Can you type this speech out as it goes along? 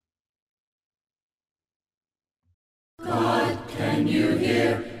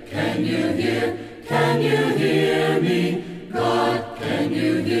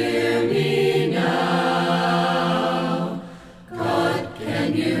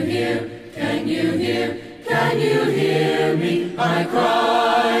Can you hear me? I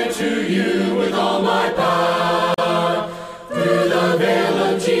cry to you with all my power. Through the veil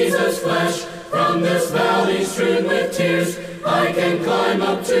of Jesus' flesh, from this valley strewn with tears, I can climb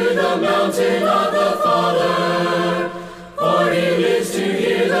up to the mountain of the Father. For he lives to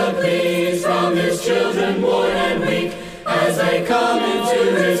hear the pleas from his children worn and weak, as they come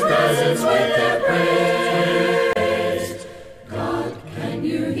into his presence with their praise. God, can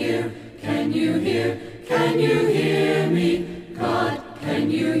you hear? Can you hear? Can you hear me? God, can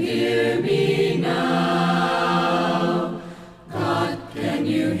you hear me now? God, can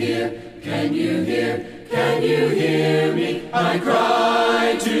you hear? Can you hear? Can you hear me? I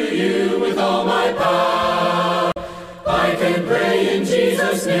cry to you with all my power. I can pray in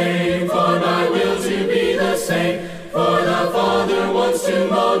Jesus' name, for my will to be the same. For the Father wants to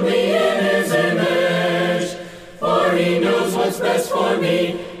mold me in his image. For he knows what's best for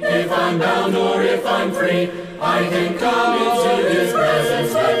me. If I'm bound or if I'm free, I can come into his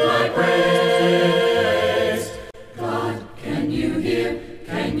presence with my praise. God, can you hear?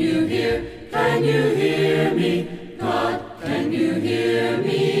 Can you hear? Can you hear me? God, can you hear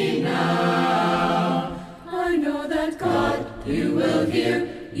me now? I know that God, you will hear,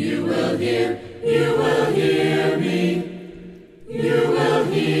 you will hear, you will hear me. You will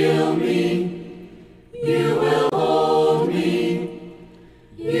heal me. You will hold me.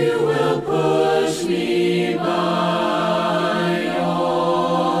 You will push me by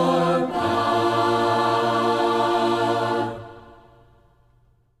your power.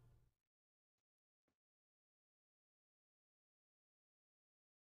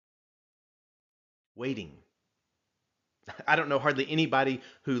 Waiting. I don't know hardly anybody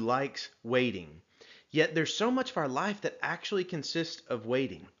who likes waiting. Yet there's so much of our life that actually consists of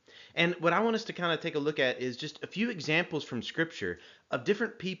waiting. And what I want us to kind of take a look at is just a few examples from Scripture of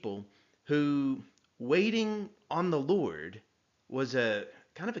different people who waiting on the Lord was a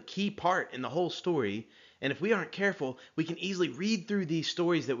kind of a key part in the whole story. And if we aren't careful, we can easily read through these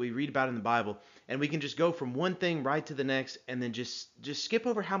stories that we read about in the Bible, and we can just go from one thing right to the next, and then just skip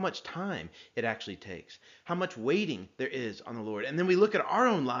over how much time it actually takes, how much waiting there is on the Lord. And then we look at our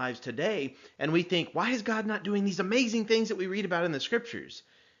own lives today, and we think, why is God not doing these amazing things that we read about in the Scriptures?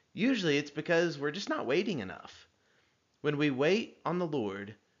 Usually it's because we're just not waiting enough. When we wait on the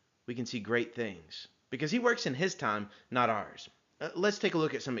Lord, we can see great things because he works in his time, not ours. Let's take a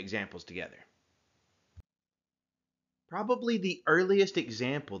look at some examples together. Probably the earliest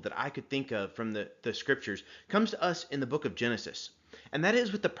example that I could think of from the scriptures comes to us in the book of Genesis, and that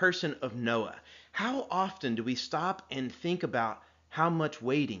is with the person of Noah. How often do we stop and think about how much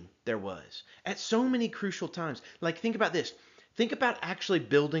waiting there was at so many crucial times? Like, think about this. Think about actually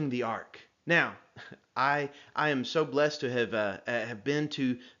building the ark. Now, I am so blessed to have been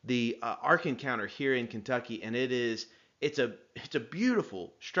to the Ark Encounter here in Kentucky, and it's a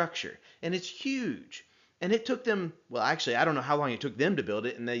beautiful structure, and it's huge. And it took them, well, actually, I don't know how long it took them to build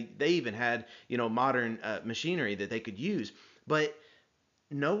it, and they even had, modern machinery that they could use. But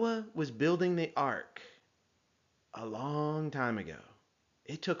Noah was building the ark a long time ago.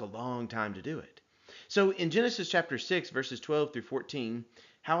 It took a long time to do it. So in Genesis chapter 6, verses 12 through 14,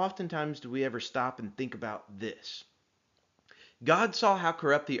 how oftentimes do we ever stop and think about this? God saw how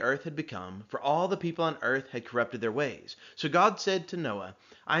corrupt the earth had become, for all the people on earth had corrupted their ways. So God said to Noah,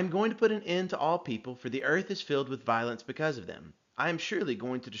 I am going to put an end to all people, for the earth is filled with violence because of them. I am surely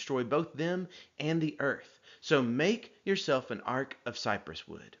going to destroy both them and the earth. So make yourself an ark of cypress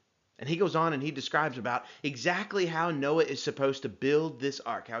wood. And he goes on and he describes about exactly how Noah is supposed to build this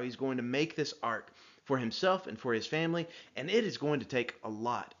ark, how he's going to make this ark for himself and for his family, and it is going to take a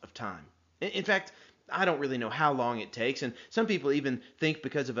lot of time. In fact, I don't really know how long it takes, and some people even think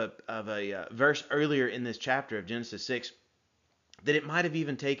because of a verse earlier in this chapter of Genesis 6 that it might have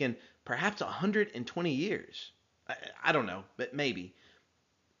even taken perhaps 120 years. I don't know, but maybe.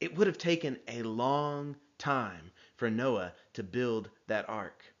 It would have taken a long time for Noah to build that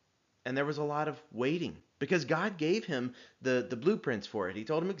ark. And there was a lot of waiting because God gave him the blueprints for it. He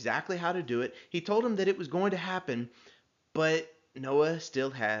told him exactly how to do it. He told him that it was going to happen, but Noah still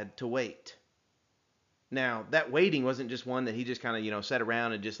had to wait. Now, that waiting wasn't just one that he just kind of, sat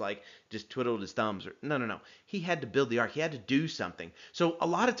around and just twiddled his thumbs. No. He had to build the ark. He had to do something. So a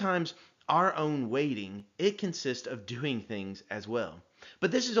lot of times our own waiting, it consists of doing things as well.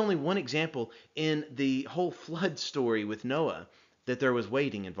 But this is only one example in the whole flood story with Noah that there was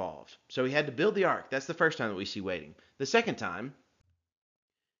waiting involved. So he had to build the ark. That's the first time that we see waiting. The second time,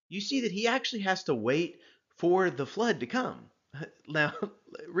 you see that he actually has to wait for the flood to come. Now,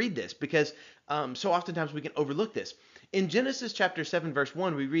 read this because so oftentimes we can overlook this. In Genesis chapter 7, verse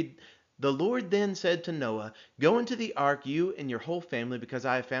 1, we read The Lord then said to Noah, "Go into the ark, you and your whole family, because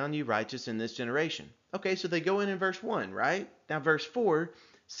I have found you righteous in this generation." Okay, so they go in verse 1, right? Now, verse 4,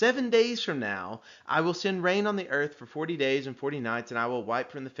 7 days from now, I will send rain on the earth for 40 days and 40 nights, and I will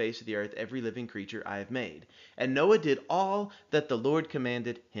wipe from the face of the earth every living creature I have made. And Noah did all that the Lord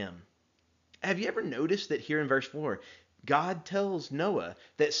commanded him. Have you ever noticed that here in verse 4, God tells Noah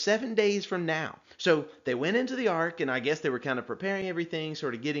that 7 days from now, so they went into the ark, and I guess they were kind of preparing everything,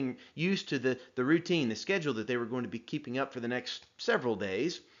 sort of getting used to the routine, the schedule that they were going to be keeping up for the next several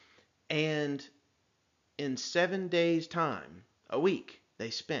days. And in 7 days' time, a week, they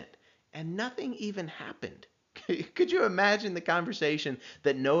spent, and nothing even happened. Could you imagine the conversation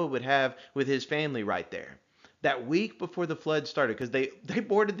that Noah would have with his family right there? That week before the flood started, because they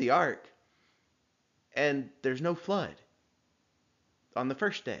boarded the ark and there's no flood on the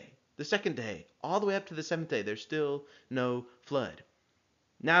first day, the second day, all the way up to the seventh day. There's still no flood.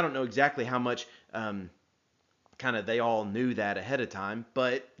 Now, I don't know exactly how much kind of they all knew that ahead of time,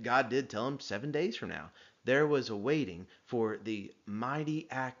 but God did tell them 7 days from now. There was a waiting for the mighty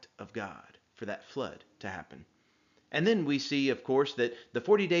act of God, for that flood to happen. And then we see, of course, that the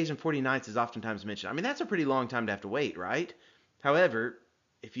 40 days and 40 nights is oftentimes mentioned. I mean, that's a pretty long time to have to wait, right? However,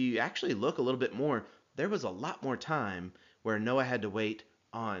 if you actually look a little bit more, there was a lot more time where Noah had to wait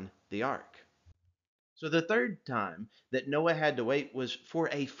on the ark. So the third time that Noah had to wait was for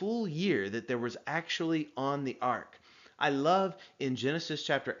a full year that there was actually on the ark. I love in Genesis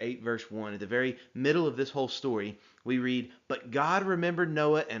chapter 8, verse 1, at the very middle of this whole story, we read, "But God remembered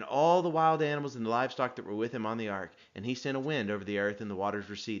Noah and all the wild animals and the livestock that were with him on the ark, and he sent a wind over the earth, and the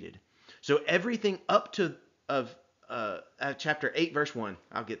waters receded." So everything up to chapter 8, verse 1,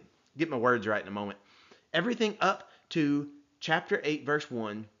 I'll get my words right in a moment. Everything up to chapter 8, verse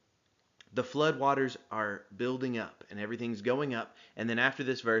 1, the flood waters are building up and everything's going up. And then after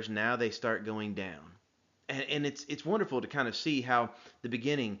this verse, now they start going down. And it's wonderful to kind of see how the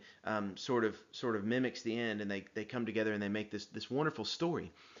beginning sort of mimics the end, and they come together and they make this wonderful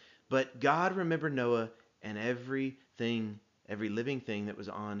story. But God remembered Noah and every living thing that was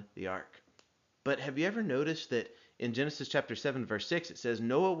on the ark. But have you ever noticed that in Genesis chapter 7, verse 6, it says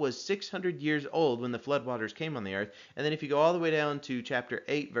Noah was 600 years old when the floodwaters came on the earth. And then if you go all the way down to chapter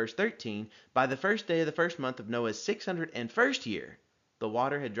 8, verse 13, by the first day of the first month of Noah's 601st year, the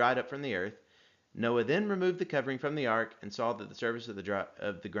water had dried up from the earth. Noah then removed the covering from the ark and saw that the surface of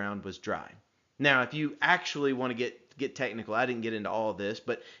the ground was dry. Now, if you actually want to get technical, I didn't get into all of this,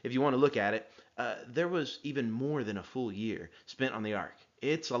 but if you want to look at it, there was even more than a full year spent on the ark.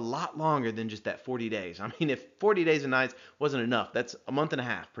 It's a lot longer than just that 40 days. I mean, if 40 days and nights wasn't enough, that's a month and a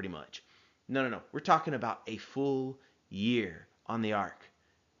half pretty much. No. We're talking about a full year on the ark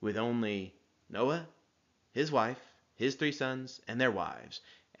with only Noah, his wife, his 3 sons, and their wives,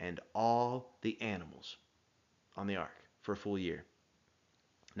 and all the animals on the ark for a full year.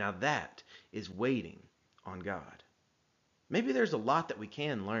 Now that is waiting on God. Maybe there's a lot that we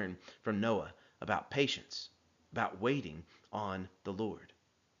can learn from Noah about patience, about waiting on the Lord.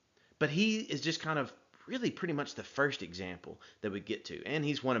 But he is just kind of really pretty much the first example that we get to. And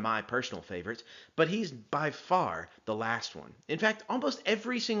he's one of my personal favorites, but he's by far the last one. In fact, almost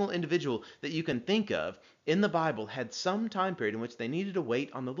every single individual that you can think of in the Bible had some time period in which they needed to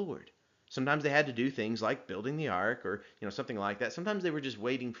wait on the Lord. Sometimes they had to do things like building the ark or something like that. Sometimes they were just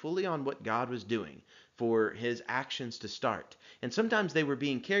waiting fully on what God was doing for his actions to start. And sometimes they were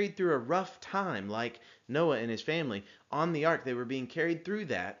being carried through a rough time, like Noah and his family on the ark. They were being carried through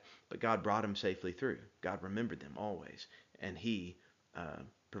that, but God brought them safely through. God remembered them always, and he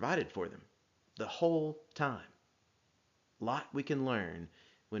provided for them the whole time. A lot we can learn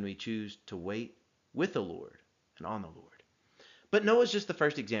when we choose to wait with the Lord and on the Lord. But Noah's just the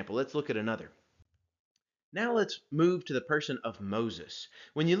first example. Let's look at another. Now let's move to the person of Moses.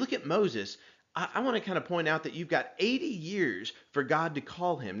 When you look at Moses, I want to kind of point out that you've got 80 years for God to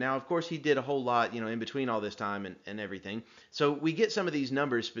call him. Now, of course, he did a whole lot, in between all this time and everything. So we get some of these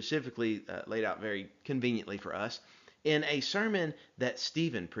numbers specifically laid out very conveniently for us in a sermon that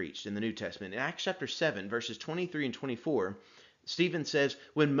Stephen preached in the New Testament. In Acts chapter 7, verses 23 and 24, Stephen says,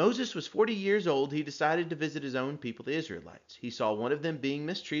 "When Moses was 40 years old, he decided to visit his own people, the Israelites. He saw one of them being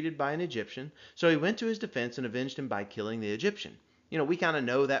mistreated by an Egyptian, so he went to his defense and avenged him by killing the Egyptian." We kind of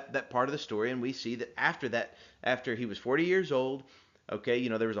know that part of the story, and we see that after he was 40 years old, okay,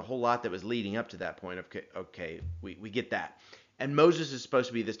 there was a whole lot that was leading up to that point. Okay, we get that. And Moses is supposed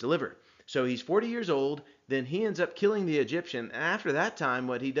to be this deliverer. So he's 40 years old, then he ends up killing the Egyptian, and after that time,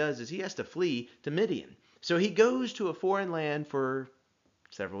 what he does is he has to flee to Midian. So he goes to a foreign land for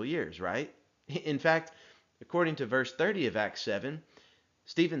several years, right? In fact, according to verse 30 of Acts 7,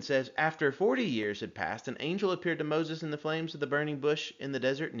 Stephen says, after 40 years had passed, an angel appeared to Moses in the flames of the burning bush in the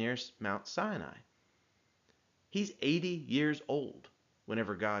desert near Mount Sinai. He's 80 years old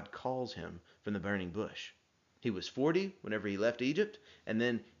whenever God calls him from the burning bush. He was 40 whenever he left Egypt, and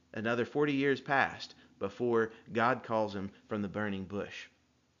then another 40 years passed before God calls him from the burning bush.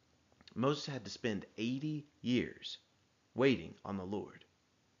 Moses had to spend 80 years waiting on the Lord.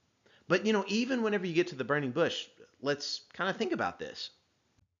 But even whenever you get to the burning bush, let's kind of think about this.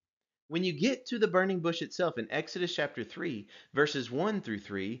 When you get to the burning bush itself in Exodus chapter 3, verses 1 through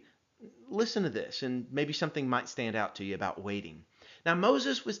 3, listen to this, and maybe something might stand out to you about waiting. Now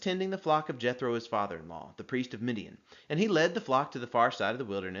Moses was tending the flock of Jethro, his father-in-law, the priest of Midian, and he led the flock to the far side of the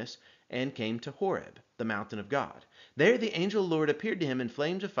wilderness and came to Horeb, the mountain of God. There the angel of the Lord appeared to him in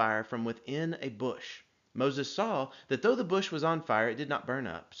flames of fire from within a bush. Moses saw that though the bush was on fire, it did not burn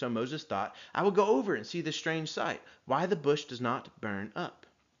up. So Moses thought, I will go over and see this strange sight, why the bush does not burn up.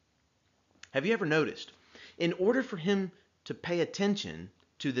 Have you ever noticed, in order for him to pay attention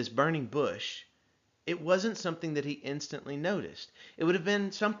to this burning bush, it wasn't something that he instantly noticed. It would have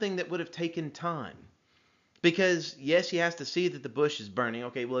been something that would have taken time. Because, yes, he has to see that the bush is burning.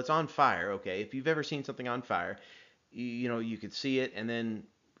 Okay, well, it's on fire. Okay, if you've ever seen something on fire, you could see it. And then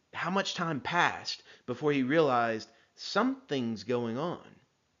how much time passed before he realized something's going on?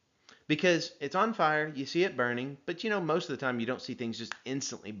 Because it's on fire, you see it burning, but most of the time you don't see things just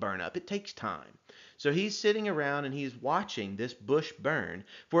instantly burn up. It takes time. So he's sitting around and he's watching this bush burn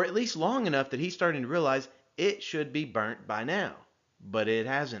for at least long enough that he's starting to realize it should be burnt by now. But it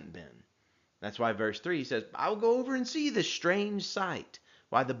hasn't been. That's why verse 3 says, I'll go over and see this strange sight,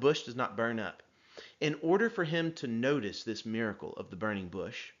 why the bush does not burn up. In order for him to notice this miracle of the burning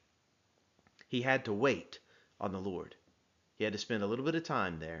bush, he had to wait on the Lord. He had to spend a little bit of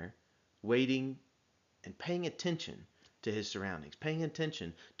time there, waiting and paying attention to his surroundings, paying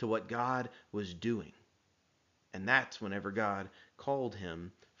attention to what God was doing. And that's whenever God called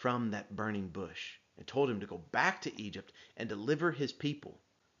him from that burning bush and told him to go back to Egypt and deliver his people.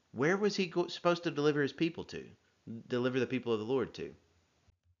 Where was he supposed to deliver his people to? Deliver the people of the Lord to?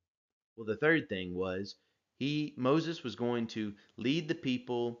 Well, the third thing was Moses was going to lead the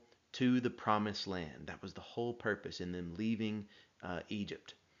people to the promised land. That was the whole purpose in them leaving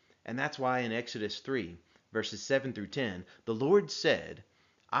Egypt. And that's why in Exodus 3, verses 7 through 10, the Lord said,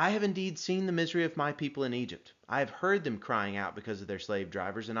 I have indeed seen the misery of my people in Egypt. I have heard them crying out because of their slave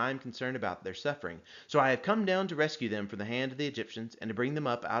drivers, and I am concerned about their suffering. So I have come down to rescue them from the hand of the Egyptians and to bring them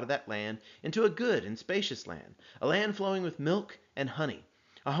up out of that land into a good and spacious land, a land flowing with milk and honey,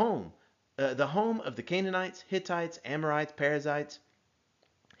 a home, the home of the Canaanites, Hittites, Amorites, Perizzites,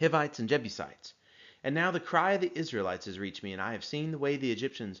 Hivites, and Jebusites. And now the cry of the Israelites has reached me, and I have seen the way the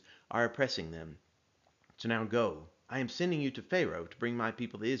Egyptians are oppressing them. So now go. I am sending you to Pharaoh to bring my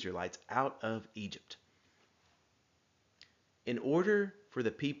people, the Israelites, out of Egypt. In order for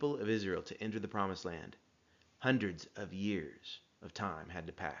the people of Israel to enter the promised land, hundreds of years of time had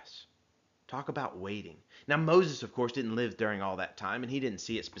to pass. Talk about waiting. Now Moses, of course, didn't live during all that time, and he didn't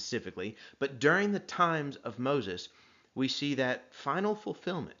see it specifically. But during the times of Moses, we see that final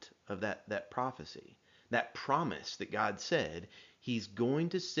fulfillment of that prophecy, that promise that God said he's going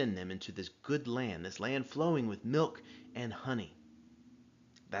to send them into this good land, this land flowing with milk and honey.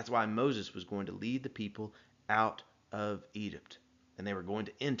 That's why Moses was going to lead the people out of Egypt, and they were going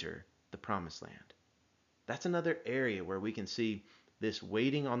to enter the promised land. That's another area where we can see this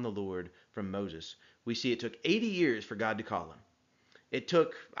waiting on the Lord from Moses. We see it took 80 years for God to call him. It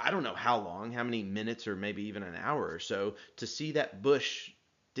took, I don't know how long, how many minutes or maybe even an hour or so to see that bush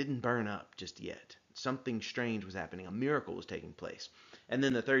didn't burn up just yet. Something strange was happening. A miracle was taking place. And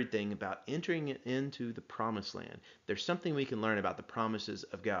then the third thing about entering into the promised land. There's something we can learn about the promises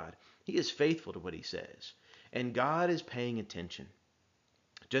of God. He is faithful to what he says. And God is paying attention.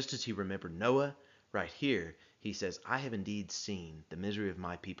 Just as he remembered Noah, right here, he says, I have indeed seen the misery of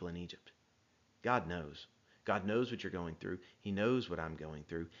my people in Egypt. God knows. God knows what you're going through. He knows what I'm going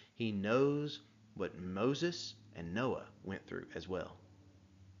through. He knows what Moses and Noah went through as well.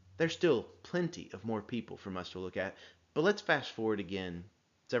 There's still plenty of more people for us to look at, but let's fast forward again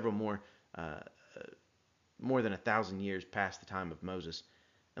several more than 1,000 years past the time of Moses,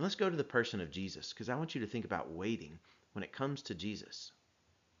 and let's go to the person of Jesus, because I want you to think about waiting when it comes to Jesus.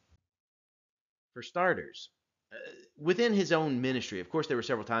 For starters, within his own ministry, of course, there were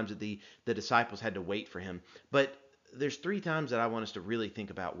several times that the disciples had to wait for him, but there's 3 times that I want us to really think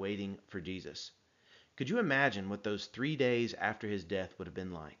about waiting for Jesus. Could you imagine what those 3 days after his death would have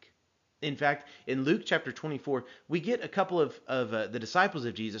been like? In fact, in Luke chapter 24, we get a couple of the disciples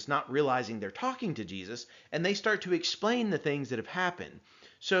of Jesus not realizing they're talking to Jesus, and they start to explain the things that have happened.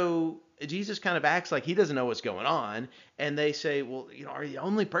 So Jesus kind of acts like he doesn't know what's going on, and they say, well, are you the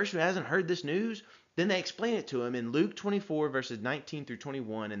only person who hasn't heard this news? Then they explain it to him in Luke 24, verses 19 through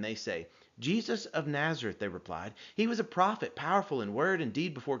 21, and they say, Jesus of Nazareth, they replied, he was a prophet, powerful in word and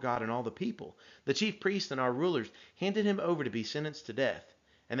deed before God and all the people. The chief priests and our rulers handed him over to be sentenced to death,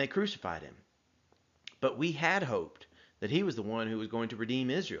 and they crucified him. But we had hoped that he was the one who was going to redeem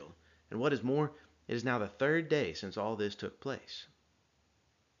Israel. And what is more, it is now the third day since all this took place.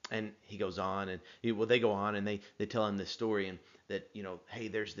 And he goes on, and they go on, and they tell him this story, and that hey,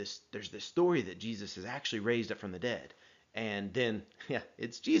 there's this story that Jesus is actually raised up from the dead. And then, yeah,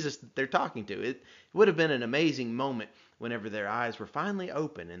 it's Jesus that they're talking to. It would have been an amazing moment whenever their eyes were finally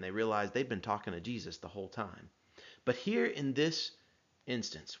open and they realized they'd been talking to Jesus the whole time. But here in this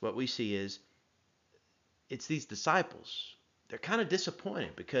instance, what we see is it's these disciples. They're kind of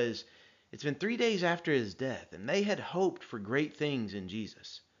disappointed because it's been 3 days after his death, and they had hoped for great things in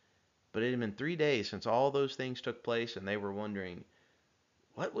Jesus. But it had been 3 days since all those things took place, and they were wondering,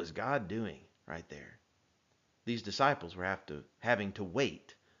 what was God doing right there? These disciples were having to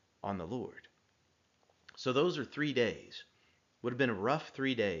wait on the Lord. So those are 3 days. Would have been a rough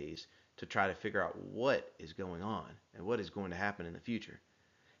 3 days to try to figure out what is going on and what is going to happen in the future.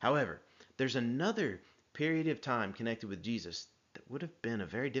 However, there's another period of time connected with Jesus that would have been a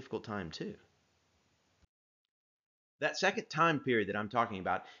very difficult time too. That second time period that I'm talking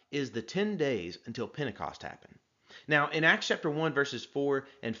about is the 10 days until Pentecost happened. Now, in Acts chapter 1, verses 4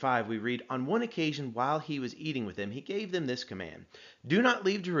 and 5, we read, on one occasion while he was eating with them, he gave them this command, do not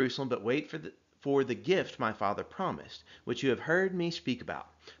leave Jerusalem, but wait for the gift my Father promised, which you have heard me speak about.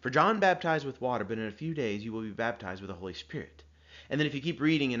 For John baptized with water, but in a few days you will be baptized with the Holy Spirit. And then if you keep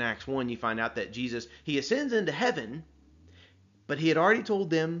reading in Acts 1, you find out that Jesus, he ascends into heaven, but he had already told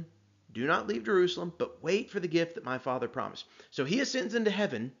them, do not leave Jerusalem, but wait for the gift that my Father promised. So he ascends into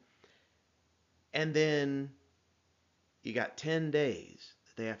heaven, and then you got 10 days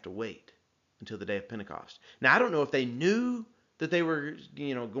that they have to wait until the day of Pentecost. Now, I don't know if they knew that they were,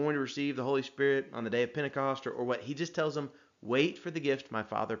 going to receive the Holy Spirit on the day of Pentecost or what. He just tells them, wait for the gift my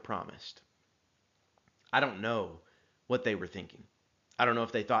Father promised. I don't know what they were thinking. I don't know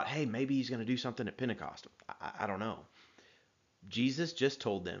if they thought, hey, maybe he's going to do something at Pentecost. I don't know. Jesus just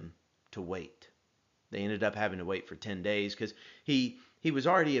told them to wait. They ended up having to wait for 10 days because he was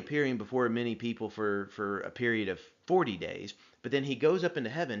already appearing before many people for a period of 40 days. But then he goes up into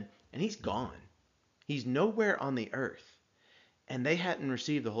heaven and he's gone. He's nowhere on the earth. And they hadn't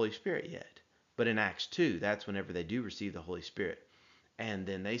received the Holy Spirit yet. But in Acts 2, that's whenever they do receive the Holy Spirit. And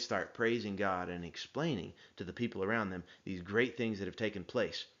then they start praising God and explaining to the people around them these great things that have taken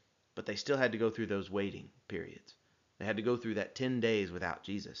place. But they still had to go through those waiting periods. They had to go through that 10 days without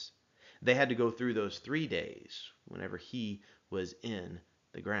Jesus. They had to go through those 3 days whenever he was in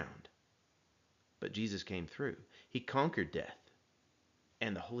the ground. But Jesus came through. He conquered death.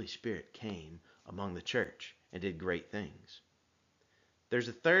 And the Holy Spirit came among the church and did great things. There's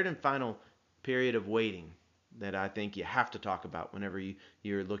a third and final period of waiting that I think you have to talk about whenever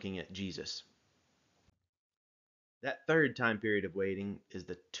you're looking at Jesus. That third time period of waiting is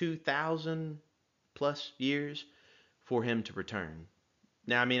the 2,000 plus years for him to return.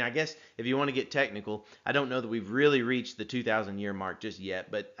 Now, I guess if you want to get technical, I don't know that we've really reached the 2,000 year mark just yet,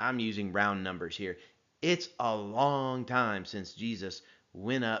 but I'm using round numbers here. It's a long time since Jesus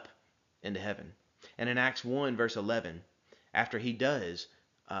went up into heaven. And in Acts 1, verse 11, after he does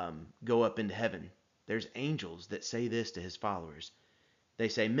go up into heaven, there's angels that say this to his followers. They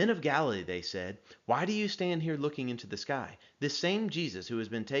say, men of Galilee, they said, why do you stand here looking into the sky? This same Jesus who has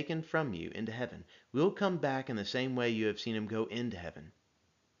been taken from you into heaven will come back in the same way you have seen him go into heaven.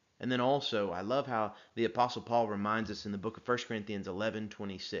 And then also, I love how the Apostle Paul reminds us in the book of 1 Corinthians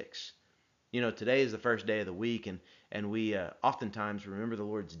 11:26. Today is the first day of the week, and we oftentimes remember the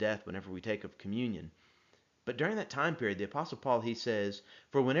Lord's death whenever we take of communion. But during that time period, the Apostle Paul, he says,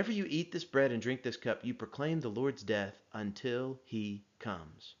 for whenever you eat this bread and drink this cup, you proclaim the Lord's death until he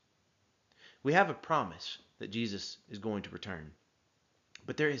comes. We have a promise that Jesus is going to return.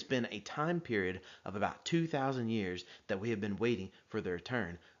 But there has been a time period of about 2,000 years that we have been waiting for the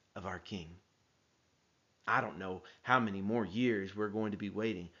return of our King. I don't know how many more years we're going to be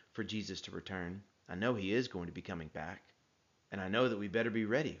waiting for Jesus to return. I know he is going to be coming back. And I know that we better be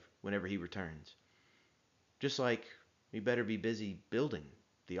ready whenever he returns. Just like we better be busy building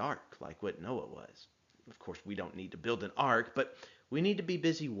the ark, like what Noah was. Of course, we don't need to build an ark, but we need to be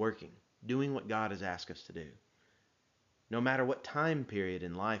busy working, doing what God has asked us to do. no matter what time period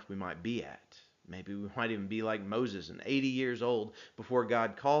in life we might be at. Maybe we might even be like Moses and 80 years old before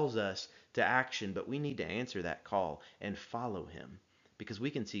God calls us to action, but we need to answer that call and follow him, because we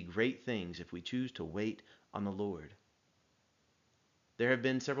can see great things if we choose to wait on the Lord. There have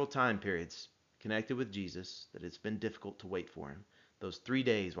been several time periods connected with Jesus that it's been difficult to wait for him. Those 3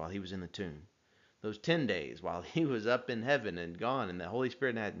 days while he was in the tomb. Those 10 days while he was up in heaven and gone and the Holy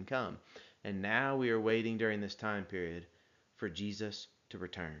Spirit hadn't come. And now we are waiting during this time period for Jesus to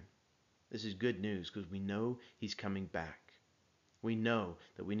return. This is good news because we know he's coming back. We know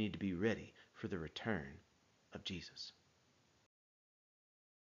that we need to be ready for the return of Jesus.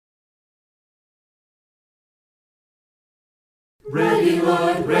 Ready,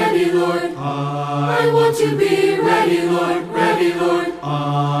 Lord, I want to be ready, Lord,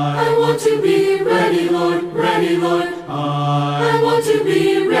 I want to be ready, Lord, I want to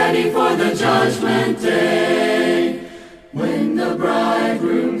be ready for the judgment day. When the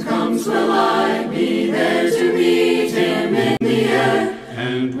bridegroom comes, will I be there to meet him in the air?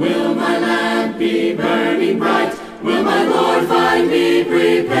 And will my lamp be burning bright? Will my Lord find me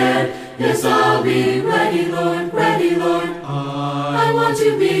prepared? Yes, I'll be ready, Lord, I want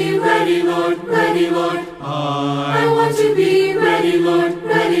to be ready, Lord, I want to be ready, Lord,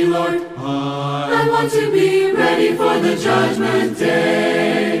 I want to be ready for the judgment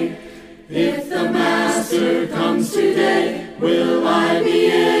day. If the Master comes today, will I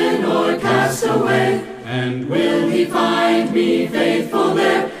be in or cast away? And will he find me faithful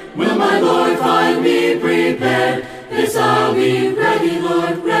there? Will my Lord find me prepared? Yes, I'll be ready,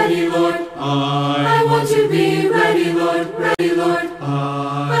 Lord, I want to be ready, Lord,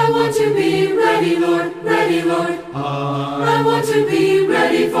 I want to be ready, Lord, I want to be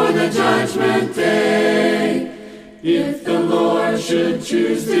ready for the judgment day. If the Lord should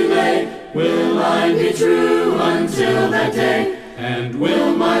choose delay, will I be true until that day? And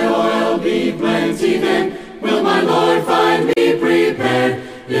will my oil be plenty then? Will my Lord find me prepared?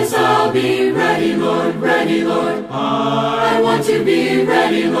 Yes, I'll be ready, Lord, I want to be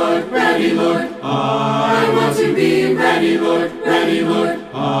ready, Lord, I want to be ready, Lord,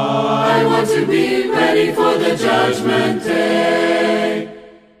 I want to be ready for the judgment day.